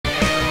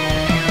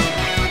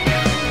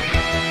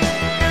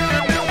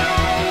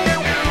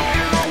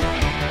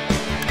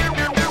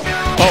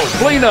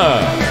Oblina.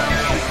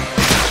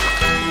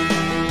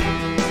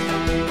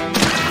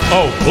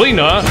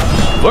 Oblina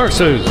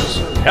versus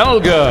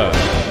Helga.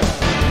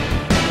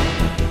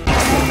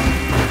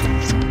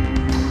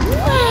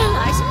 Well,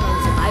 I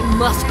suppose if I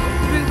must go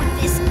through with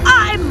this,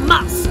 I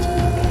must.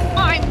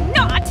 I'm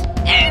not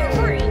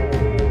angry.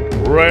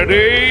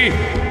 Ready?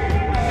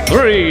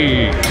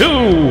 3,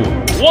 2,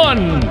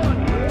 1,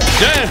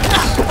 dance!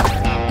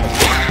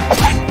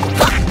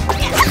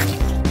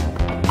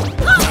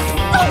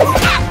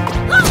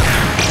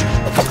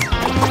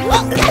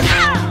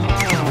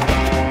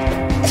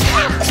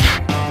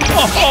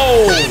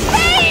 Oh!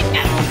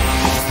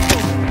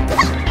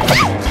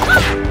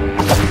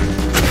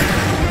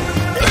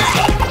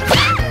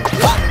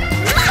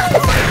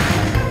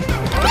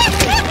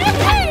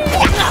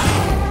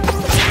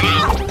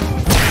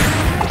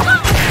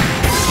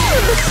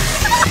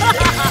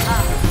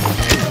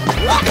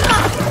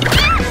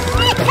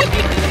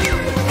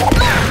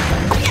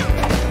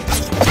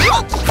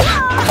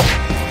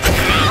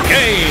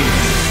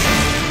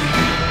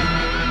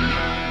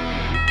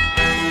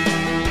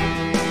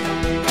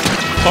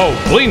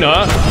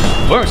 Oblina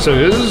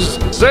versus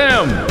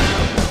Sam.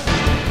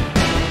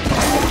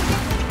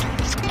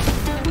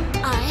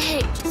 I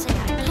hate to say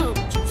I told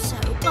you so,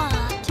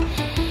 but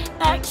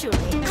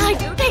actually, I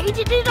don't hate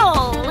it at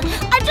all.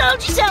 I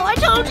told you so, I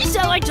told you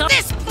so, I told you.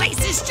 This place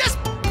is just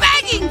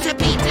begging to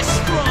be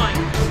destroyed.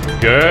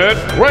 Get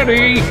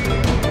ready.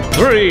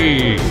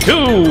 3,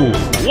 2,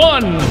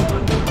 1,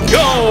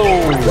 go!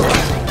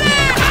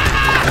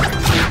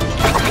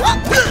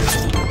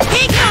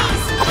 He goes!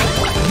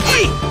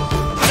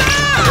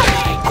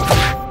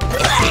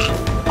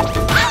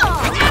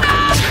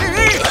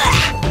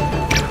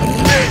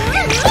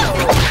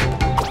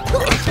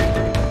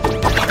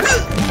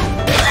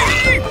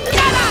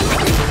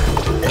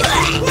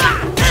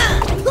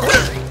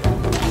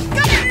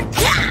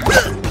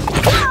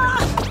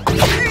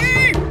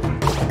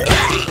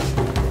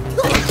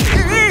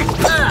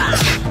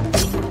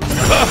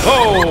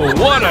 Oh,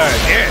 what a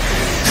hit!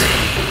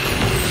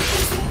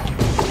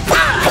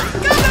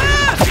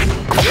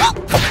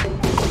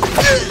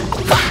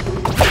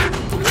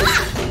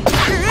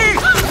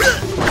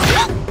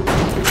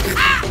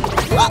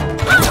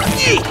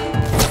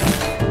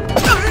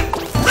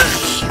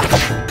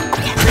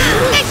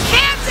 It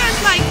can't end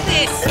like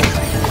this!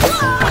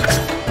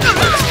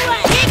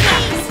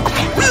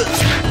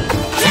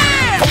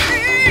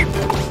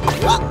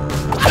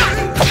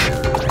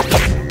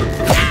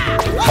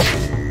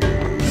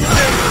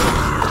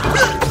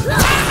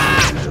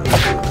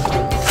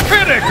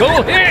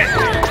 Critical hit!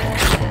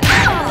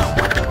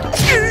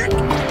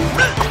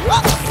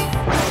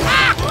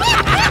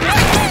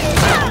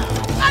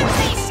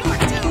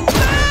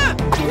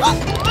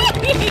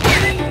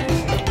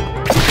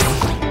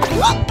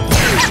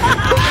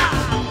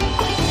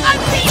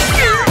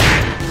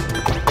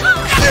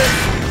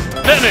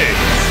 Finish!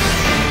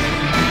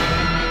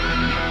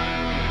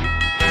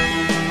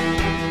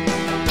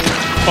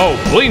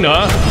 Oblina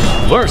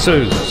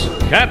versus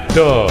Cat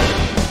Dog.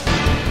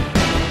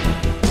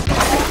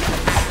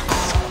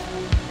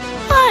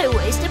 I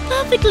wasted a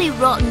perfectly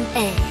rotten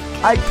egg.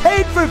 I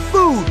paid for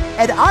food,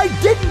 and I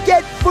didn't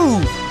get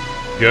food.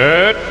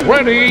 Get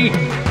ready.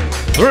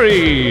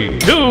 3,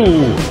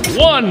 2,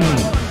 1,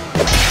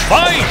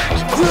 fight!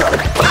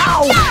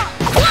 Ow!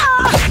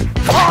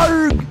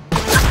 Arg!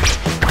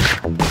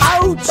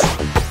 Ouch!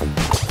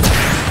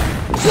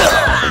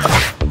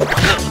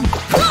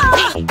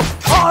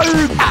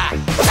 Arg!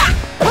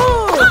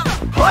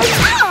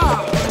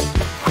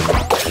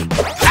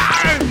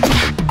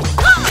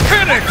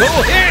 Critical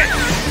hit!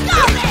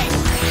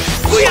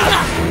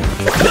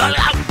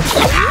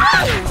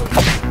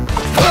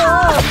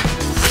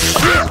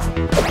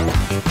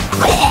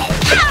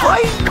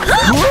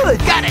 Good!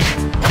 Got it!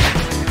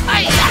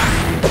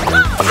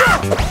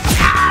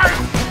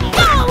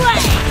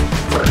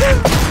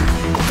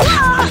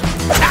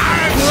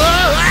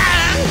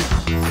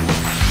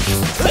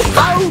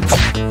 Ouch!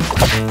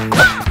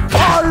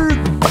 Arg!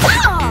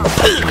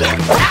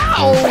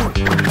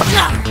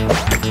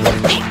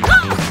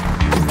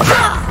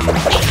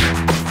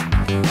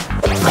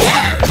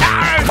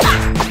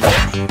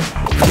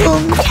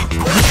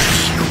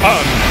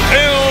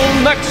 Until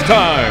next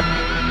time!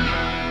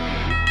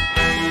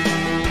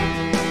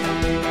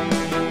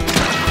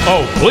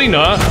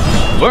 Oblina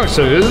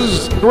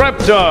versus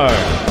Reptar.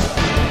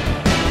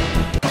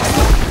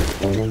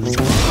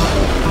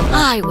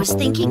 I was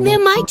thinking there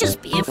might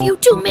just be a few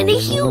too many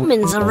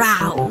humans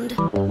around.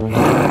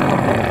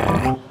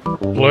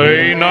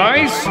 Play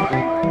nice.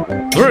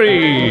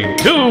 3,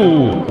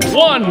 2,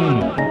 1,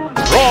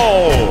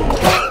 roll!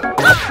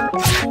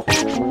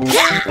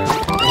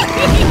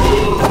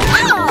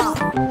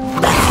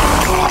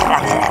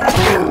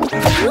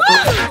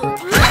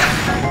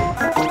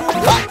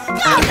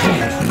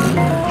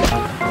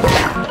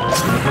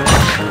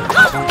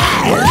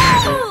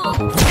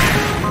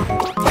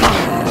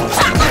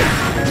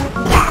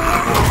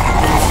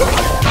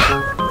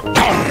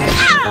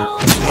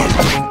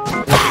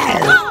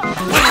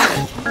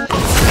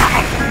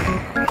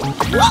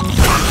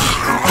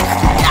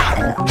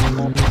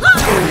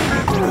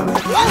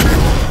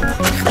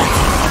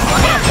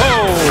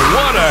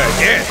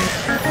 hit!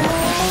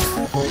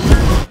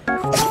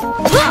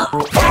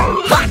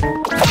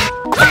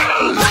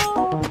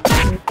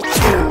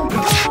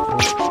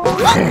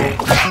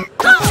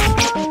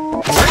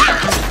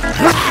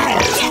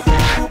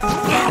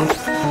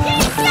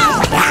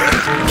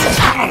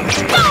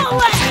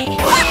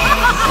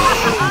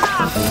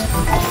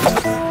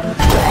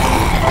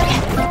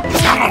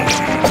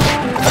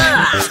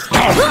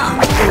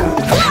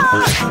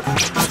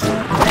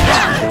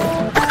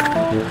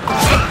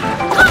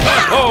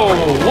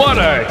 Oh, what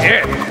a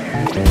hit!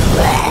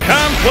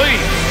 Complete!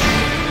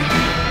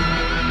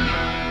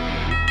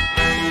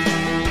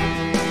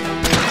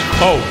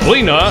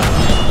 Oblina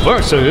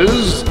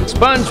versus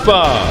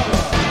SpongeBob.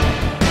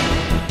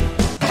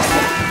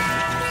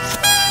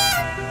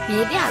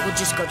 Maybe I will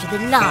just go to the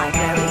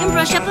library and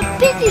brush up a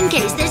bit in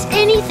case there's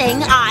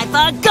anything I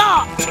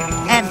forgot.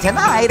 And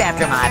tonight,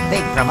 after my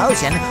big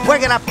promotion, we're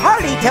gonna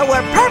party till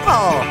we're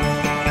purple!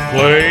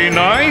 Play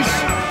nice.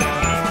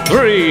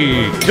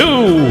 3,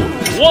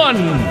 2, 1,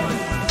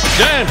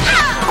 dance!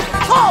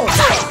 Oh!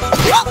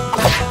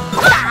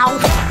 Ow!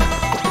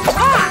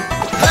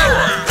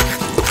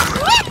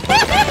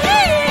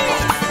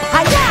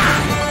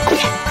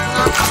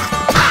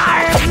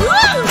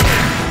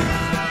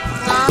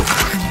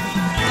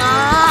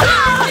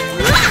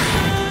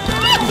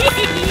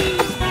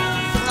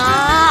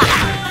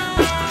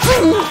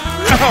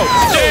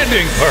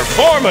 Outstanding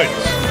performance!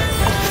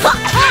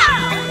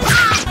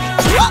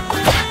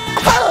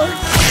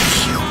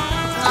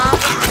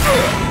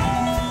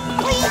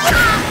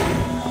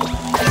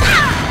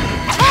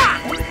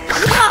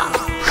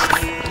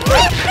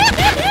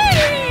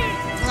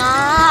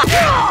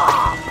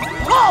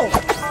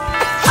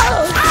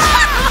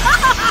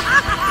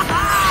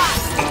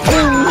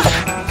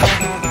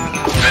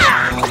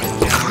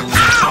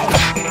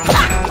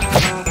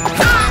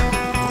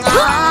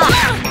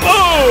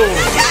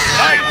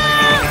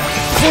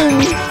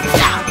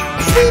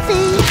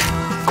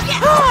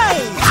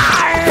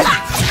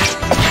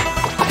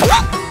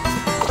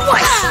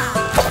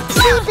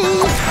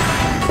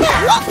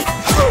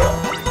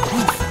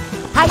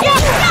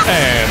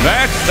 And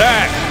that's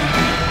that!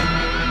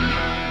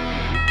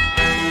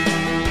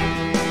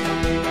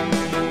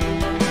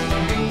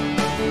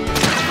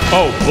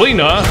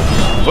 Oblina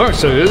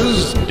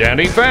versus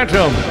Danny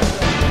Phantom.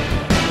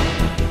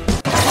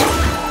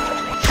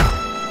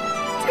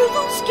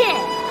 Little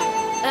scared.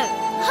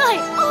 I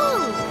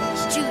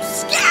always too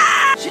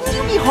scared. Shouldn't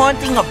you be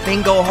haunting a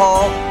bingo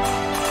hall?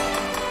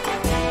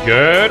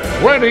 Get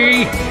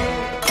ready!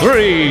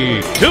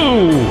 3, 2,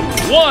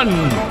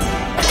 1,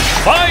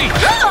 fight!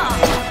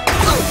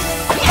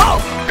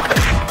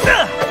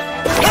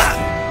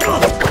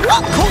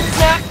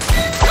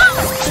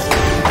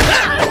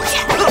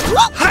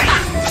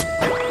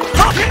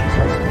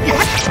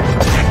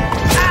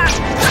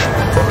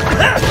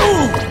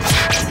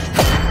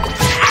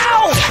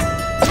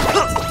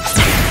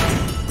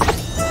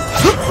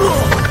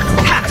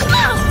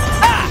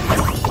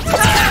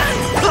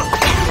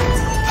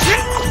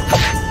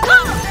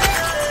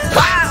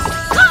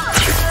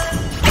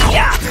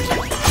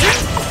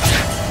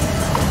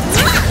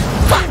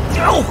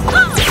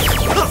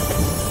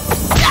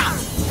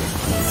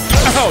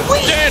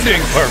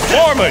 Outstanding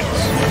performance!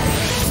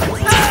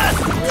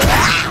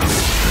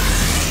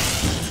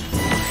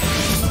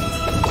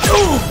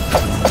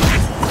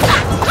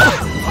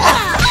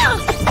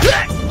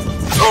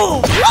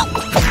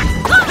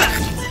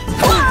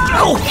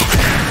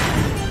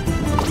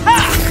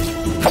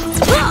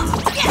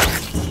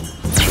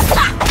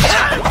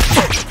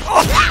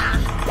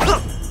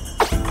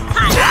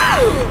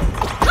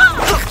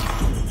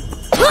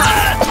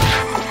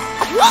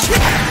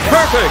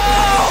 Perfect!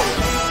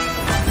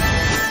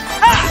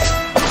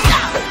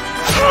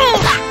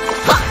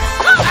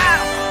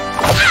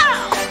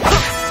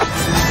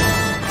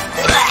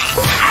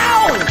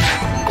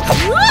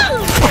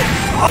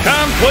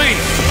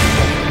 Complete!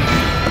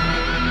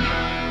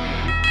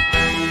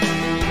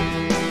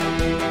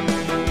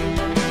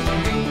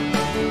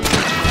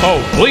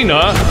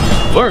 Oblina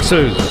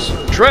versus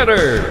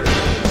Shredder.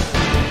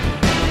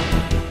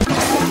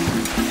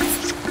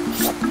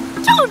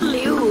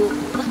 Totally ooh.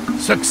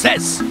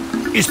 Success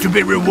is to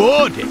be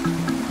rewarded,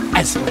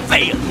 as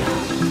failure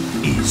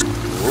is.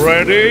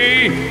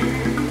 Ready?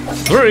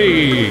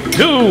 3,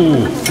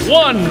 2,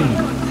 1,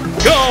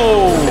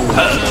 go!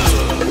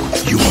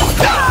 You are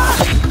done.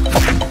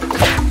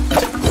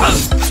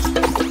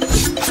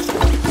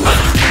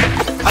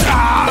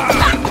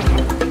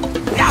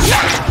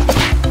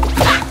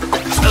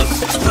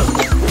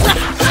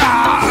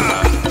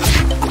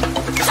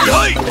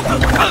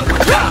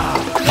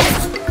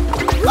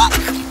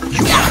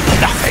 You are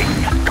nothing.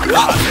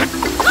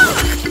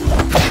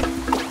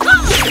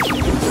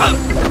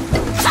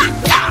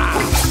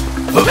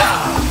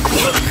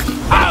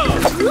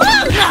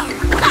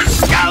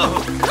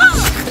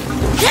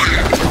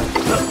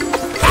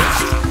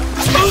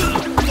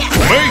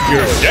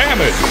 Major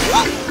damage!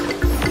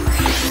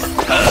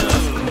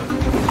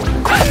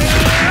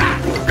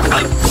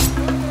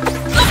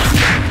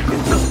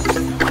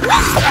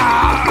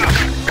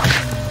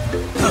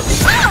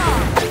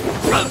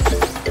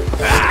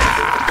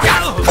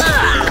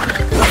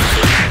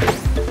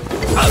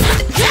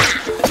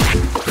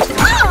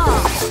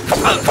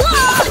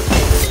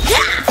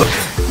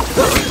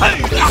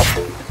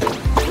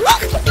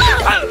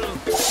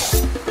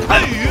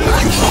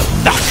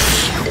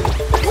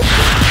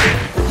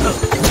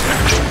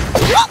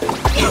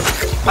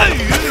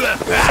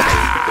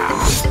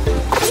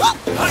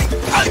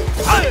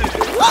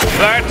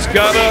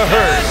 gotta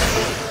hurt.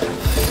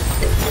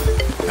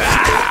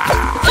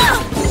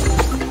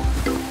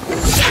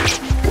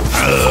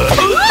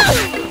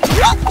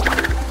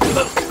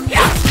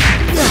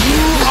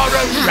 You are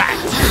a rat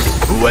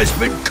who has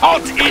been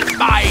caught in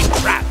my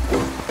trap.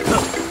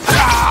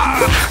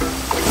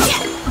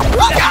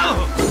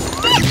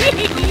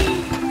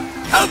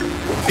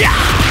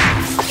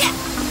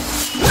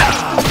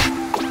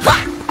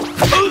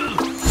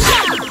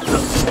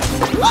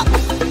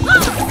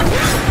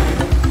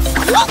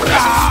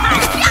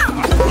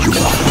 You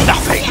are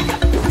nothing.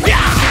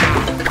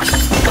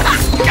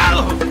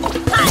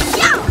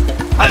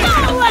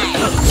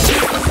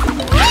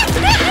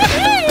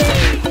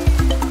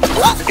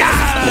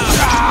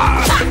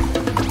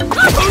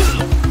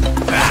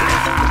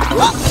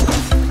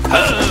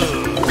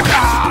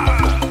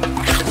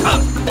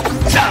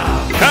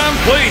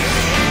 Complete.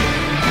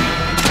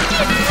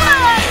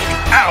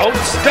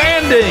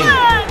 Outstanding.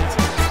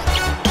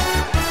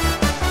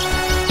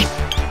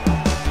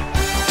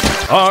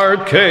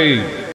 Arcade.